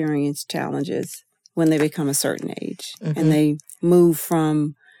experience challenges when they become a certain age, and they move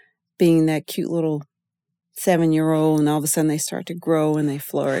from being that cute little 7-year-old, and all of a sudden they start to grow and they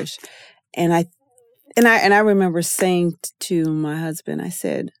flourish. And I remember saying to my husband, I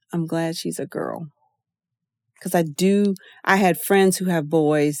said, I'm glad she's a girl. Because I had friends who have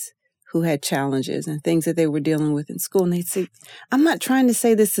boys who had challenges and things that they were dealing with in school. And they'd say, I'm not trying to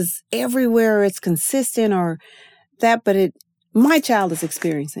say this is everywhere, it's consistent or that, but my child is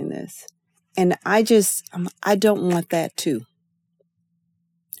experiencing this. And I don't want that too.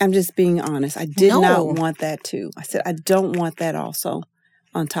 I'm just being honest. I did not want that too. I said, I don't want that also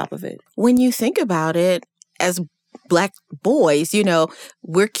on top of it. When you think about it, as Black boys,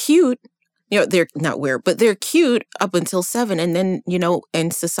 we're cute. They're not weird, but they're cute up until 7. And then,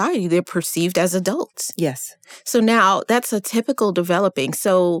 in society, they're perceived as adults. Yes. So now that's a typical developing.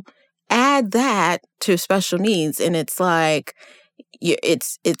 So add that to special needs, and it's like,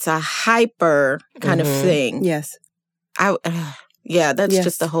 it's a hyper kind of thing. Yes. That's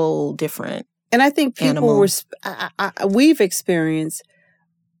just a whole different. And I think people we've experienced,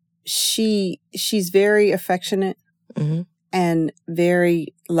 she's very affectionate. Mm-hmm. And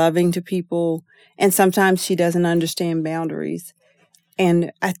very loving to people. And sometimes she doesn't understand boundaries.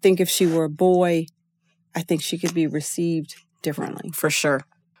 And I think if she were a boy, I think she could be received differently. For sure.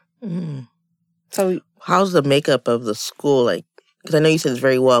 Mm. So how's the makeup of the school like? Because I know you said it's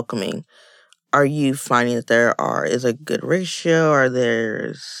very welcoming. Are you finding that is a good ratio?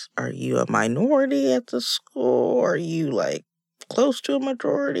 Are you a minority at the school? Are you like close to a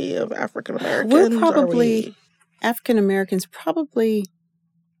majority of African Americans? We're probably... African Americans, probably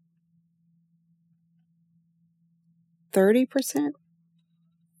 30%.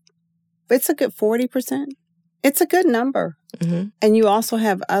 It's a good 40%. It's a good number. Mm-hmm. And you also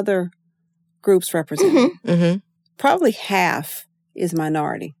have other groups represented. Mm-hmm. Probably half is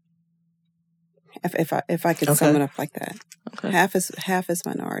minority. If I could sum it up like that. Okay. Half is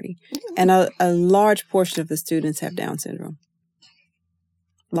minority. And a large portion of the students have Down syndrome.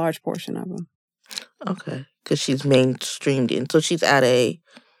 Large portion of them. Okay. Because she's mainstreamed in. So she's at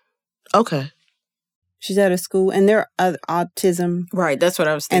She's at a school, and there are autism. Right, that's what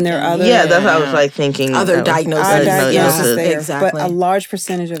I was thinking. And there are other... Yeah, that's what I was like thinking. Other diagnoses. There. Exactly. But a large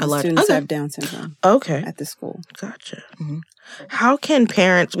percentage of the students have Down syndrome. Okay. At the school. Gotcha. Mm-hmm. How can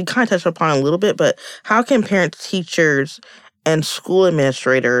parents... We kind of touched upon it a little bit, but how can parents, teachers, and school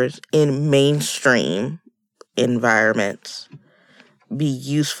administrators in mainstream environments be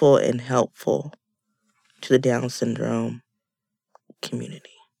useful and helpful to the Down syndrome community?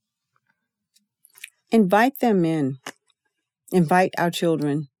 Invite them in. Invite our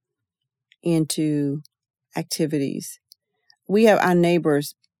children into activities. We have our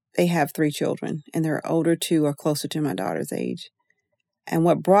neighbors, they have 3 children, and their older 2 are closer to my daughter's age. And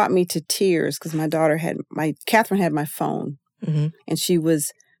what brought me to tears, because Catherine had my phone, mm-hmm. and she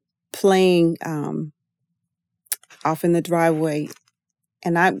was playing off in the driveway,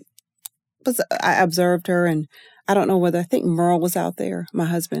 and I observed her, and I don't know I think Merle was out there, my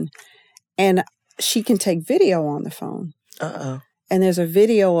husband, and she can take video on the phone. Uh-oh. And there's a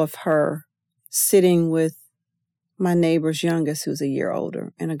video of her sitting with my neighbor's youngest, who's a year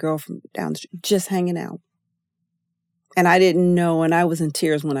older, and a girl from down the street, just hanging out. And I didn't know, and I was in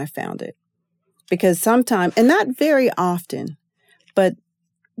tears when I found it. Because sometimes, and not very often, but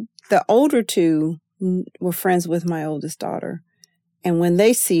the older 2 were friends with my oldest daughter. And when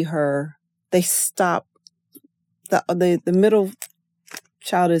they see her, they stop. The middle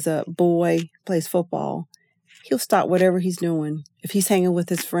child is a boy, plays football. He'll stop whatever he's doing if he's hanging with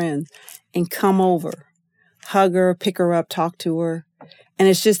his friends and come over, hug her, pick her up, talk to her. And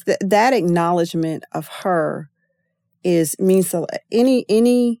it's just that acknowledgement of her means a lot.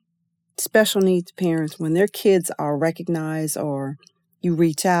 Any special needs parents, when their kids are recognized, or you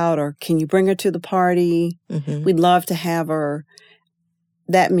reach out, or can you bring her to the party? Mm-hmm. We'd love to have her.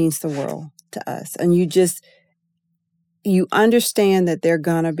 That means the world to us. And you understand that there are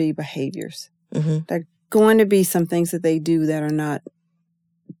going to be behaviors. Mm-hmm. There are going to be some things that they do that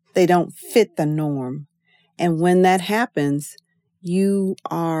they don't fit the norm. And when that happens, you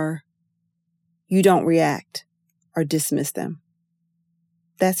don't react or dismiss them.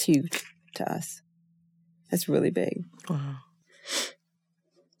 That's huge to us. That's really big. Wow.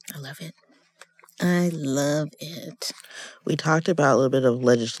 I love it. I love it. We talked about a little bit of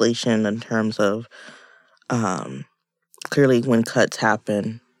legislation in terms of clearly when cuts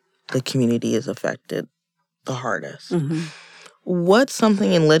happen, the community is affected the hardest. Mm-hmm. What's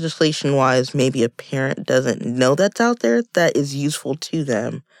something in legislation-wise maybe a parent doesn't know that's out there that is useful to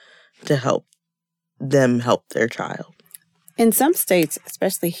them to help them help their child? In some states,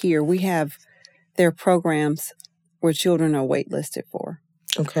 especially here, there are programs where children are waitlisted for.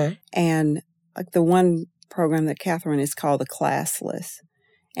 Okay. And like the one program that Catherine is called the Class List.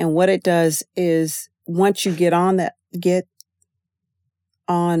 And what it does is once you get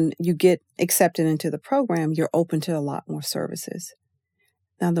accepted into the program, you're open to a lot more services.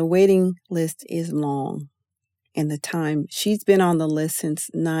 Now, the waiting list is long. And the time, she's been on the list since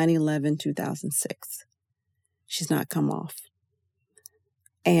 9/11/2006. She's not come off.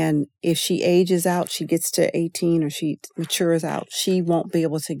 And if she ages out, she gets to 18 or she matures out, she won't be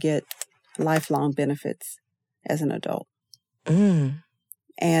able to get lifelong benefits as an adult. Mm.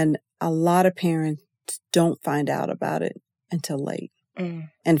 And a lot of parents don't find out about it until late. Mm.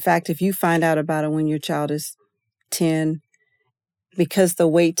 In fact, if you find out about it when your child is 10, because the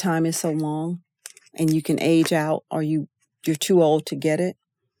wait time is so long and you can age out or you're too old to get it,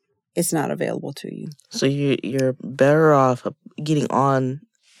 it's not available to you. So you're better off getting on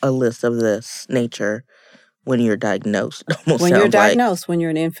a list of this nature when you're diagnosed. When you're diagnosed, when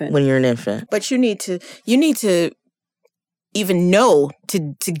you're an infant. When you're an infant. But you need to even know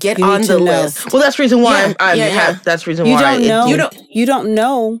to get on the list. Well, that's the reason why that's the reason why you don't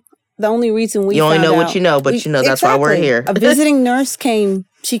know. The only reason you only know what you know, but you know that's why we're here. A visiting nurse came.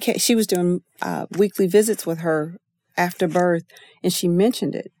 She was doing weekly visits with her after birth, and she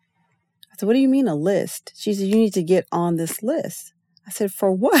mentioned it. I said, "What do you mean a list?" She said, "You need to get on this list." I said,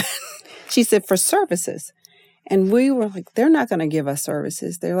 "For what?" She said, "For services." And we were like, "They're not going to give us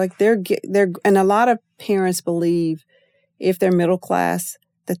services." They're like, and a lot of parents believe if they're middle class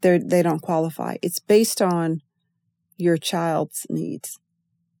that they don't qualify. It's based on your child's needs,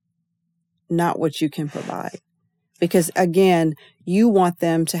 not what you can provide. Because again, you want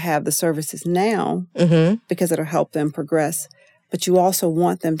them to have the services now because it'll help them progress, but you also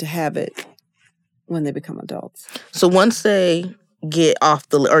want them to have it when they become adults. So once they get off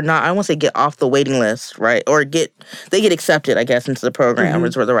the, or not, I won't say get off the waiting list, right? Or they get accepted, I guess, into the program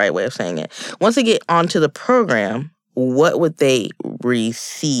is the right way of saying it. Once they get onto the program, what would they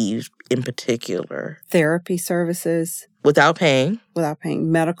receive in particular? Therapy services. Without paying? Without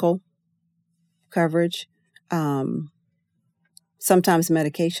paying. Medical coverage. Sometimes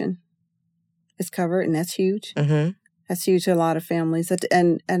medication is covered, and that's huge. Mm-hmm. That's huge to a lot of families.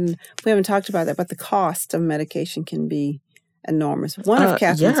 And we haven't talked about that, but the cost of medication can be enormous. One of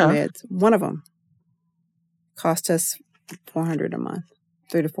Catherine's meds, one of them, cost us $400 a month,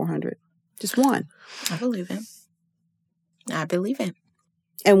 $300 to $400. Just one. I believe it.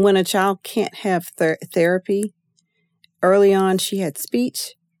 And when a child can't have therapy, early on she had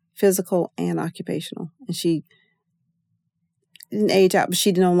speech, physical, and occupational. And she didn't age out, but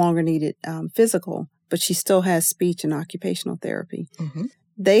she no longer needed physical, but she still has speech and occupational therapy. Mm-hmm.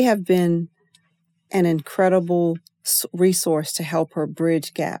 They have been an incredible resource to help her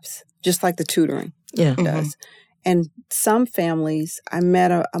bridge gaps, just like the tutoring does. And some families, I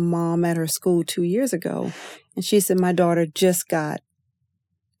met a mom at her school 2 years ago, and she said, my daughter just got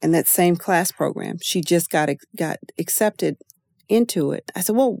in that same class program. She just got accepted into it. I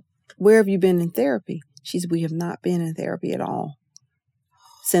said, well, where have you been in therapy? She said, we have not been in therapy at all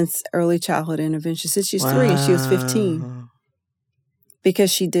since early childhood intervention, since she's 3 and she was 15.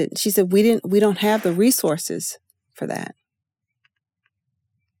 Because she said, we don't have the resources for that.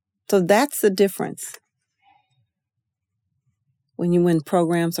 So that's the difference. When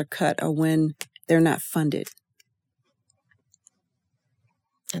programs are cut or when they're not funded.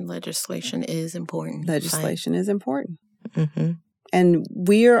 And legislation is important. Legislation is important. Mm-hmm. And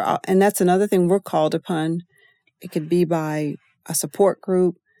that's another thing we're called upon. It could be by a support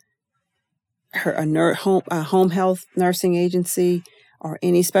group, a home health nursing agency, or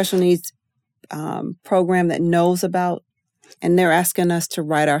any special needs program that knows about, and they're asking us to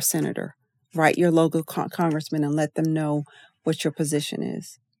write our senator, write your local congressman and let them know what your position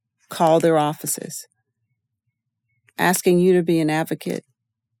is. Call their offices, asking you to be an advocate.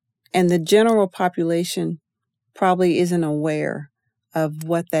 And the general population probably isn't aware of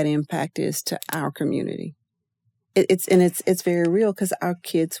what that impact is to our community. It's very real because our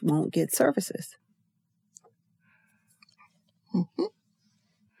kids won't get services. Mm-hmm.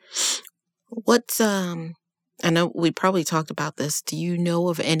 What's I know we probably talked about this. Do you know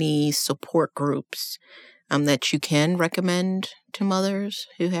of any support groups that you can recommend to mothers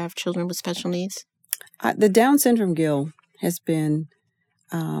who have children with special needs? The Down Syndrome Guild has been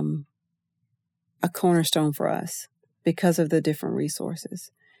a cornerstone for us because of the different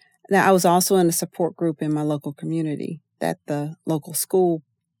resources. Now, I was also in a support group in my local community that the local school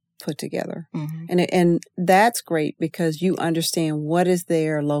put together. Mm-hmm. And that's great because you understand what is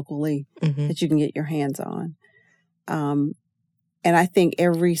there locally that you can get your hands on. And I think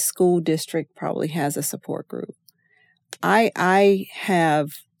every school district probably has a support group. I have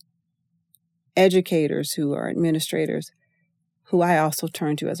educators who are administrators who I also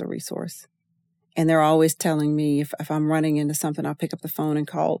turn to as a resource. And they're always telling me if I'm running into something, I'll pick up the phone and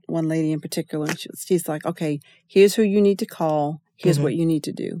call one lady in particular. And she's like, okay, here's who you need to call. Here's what you need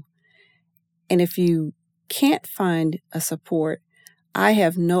to do. And if you can't find a support,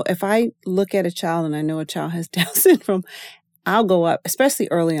 if I look at a child and I know a child has Down syndrome, I'll go up, especially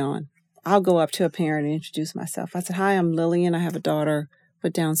early on, I'll go up to a parent and introduce myself. I said, hi, I'm Lillian. I have a daughter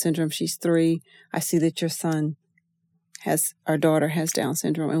with Down syndrome. She's 3. I see that your our daughter has Down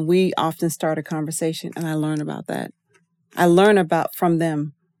syndrome. And we often start a conversation and I learn about that. I learn from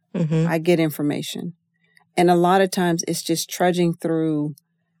them. I get information. And a lot of times it's just trudging through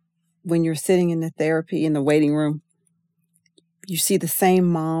when you're sitting in the therapy in the waiting room. You see the same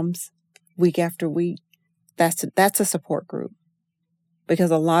moms week after week. That's a support group.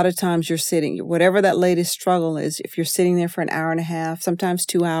 Because a lot of times you're sitting, whatever that latest struggle is, if you're sitting there for an hour and a half, sometimes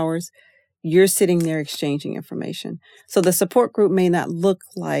 2 hours, you're sitting there exchanging information. So the support group may not look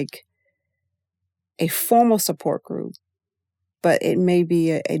like a formal support group, but it may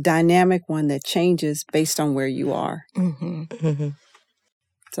be a dynamic one that changes based on where you are.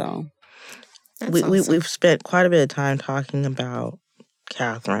 So we've spent quite a bit of time talking about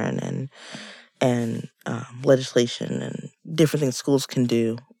Catherine and legislation and different things schools can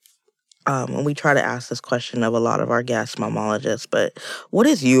do. And we try to ask this question of a lot of our guest momologists, but what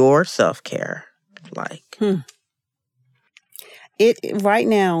is your self-care like? Right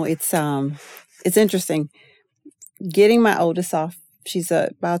now, it's interesting. Getting my oldest off, she's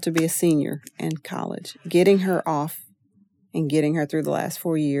about to be a senior in college. Getting her off and getting her through the last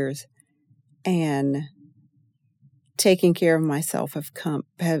 4 years and taking care of myself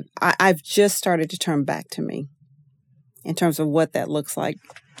I've just started to turn back to me in terms of what that looks like.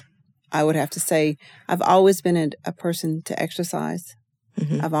 I would have to say I've always been a person to exercise.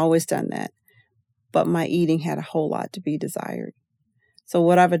 I've always done that. But my eating had a whole lot to be desired. So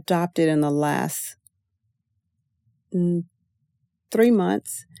what I've adopted in the last 3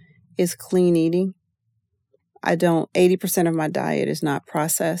 months is clean eating. 80% of my diet is not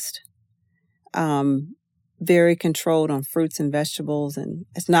processed. Very controlled on fruits and vegetables, and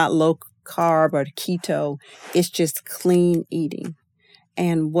it's not low carb or keto. It's just clean eating.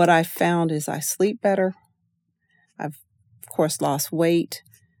 And what I found is I sleep better. I've, of course, lost weight.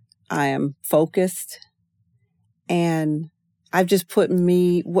 I am focused. And I've just put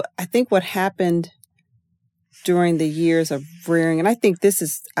I think what happened during the years of rearing, and I think this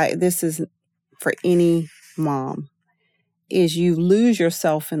is for any mom, is you lose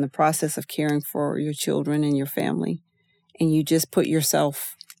yourself in the process of caring for your children and your family. And you just put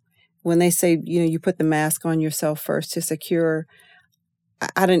yourself, when they say, you put the mask on yourself first to secure,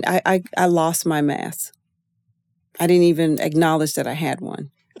 I lost my mask. I didn't even acknowledge that I had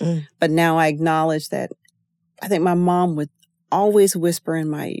one. But now I acknowledge that I think my mom would always whisper in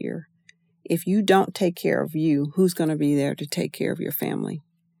my ear, if you don't take care of you, who's going to be there to take care of your family?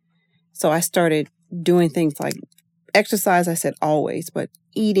 So I started doing things like exercise, I said always, but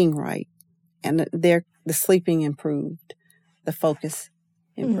eating right. And the sleeping improved. The focus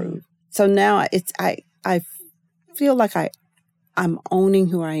improved. So now I feel like I'm owning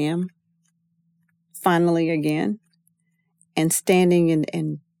who I am finally again and standing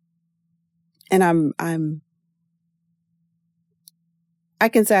and I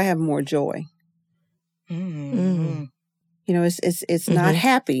can say I have more joy. It's not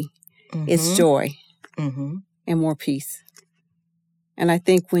happy. It's joy and more peace. And I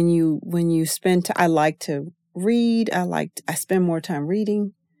think when you spend I like to read. I spend more time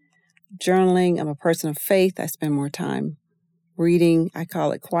reading, journaling. I'm a person of faith. I spend more time reading. I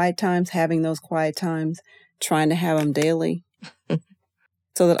call it quiet times, having those quiet times, trying to have them daily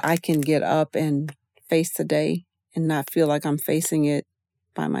so that I can get up and face the day and not feel like I'm facing it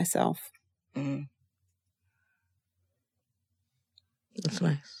by myself. That's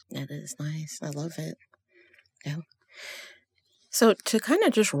nice. That is nice. I love it. Yeah. So to kind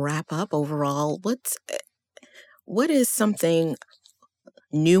of just wrap up overall, what is something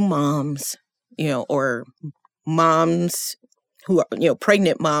new moms, or moms who are,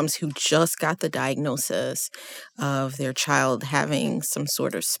 pregnant moms who just got the diagnosis of their child having some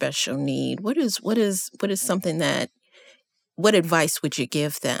sort of special need. What is something what advice would you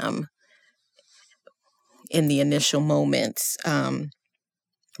give them in the initial moments,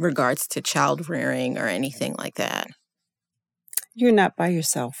 regards to child rearing or anything like that? You're not by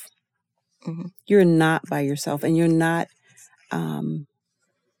yourself. Mm-hmm. You're not by yourself, and you're not.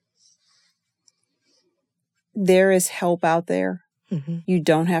 There is help out there. Mm-hmm. You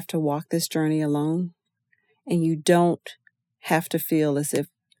don't have to walk this journey alone, and you don't have to feel as if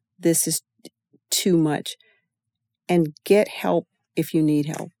this is too much. And get help if you need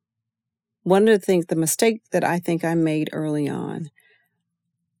help. One of the things, the mistake that I think I made early on,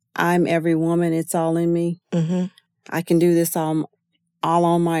 I'm every woman, it's all in me. Mm-hmm. I can do this all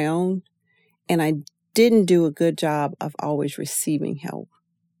on my own. And I didn't do a good job of always receiving help.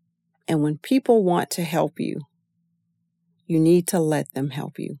 And when people want to help you, you need to let them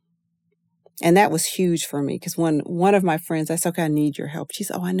help you. And that was huge for me, because when one of my friends, I said, okay, I need your help. She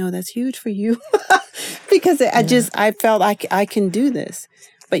said, oh, I know that's huge for you. Because I felt like I can do this.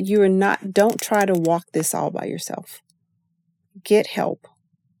 But don't try to walk this all by yourself. Get help,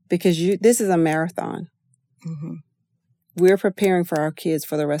 because this is a marathon. Mm-hmm. We're preparing for our kids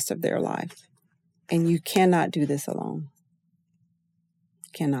for the rest of their life. And you cannot do this alone.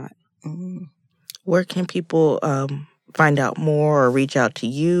 Cannot. Mm-hmm. Where can people find out more or reach out to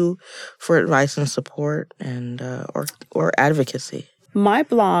you for advice and support and or advocacy? My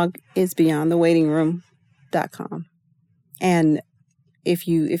blog is beyondthewaitingroom.com. And if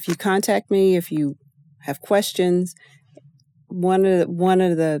you contact me, if you have questions, one of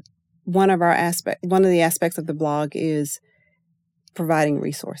the aspects of the blog is providing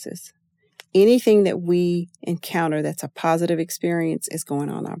resources. Anything that we encounter that's a positive experience is going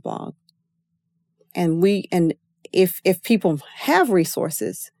on our blog. And if people have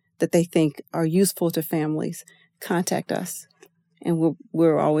resources that they think are useful to families, contact us. And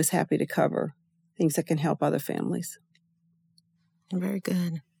we're always happy to cover things that can help other families. Very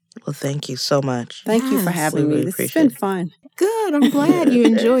good. Well, thank you so much. Thank you for having me. This has been fun. Good. I'm glad you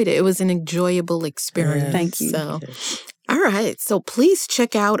enjoyed it. It was an enjoyable experience. Yeah. Thank you. So, all right. So please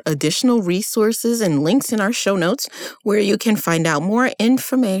check out additional resources and links in our show notes where you can find out more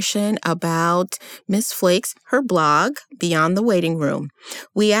information about Miss Flakes, her blog, Beyond the Waiting Room.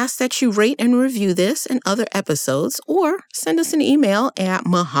 We ask that you rate and review this and other episodes, or send us an email at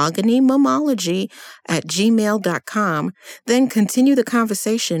mahoganymomology@gmail.com. Then continue the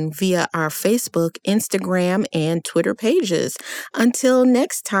conversation via our Facebook, Instagram, and Twitter pages. Until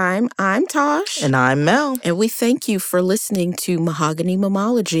next time, I'm Tosh. And I'm Mel. And we thank you for listening to Mahogany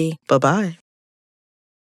Momology. Bye-bye.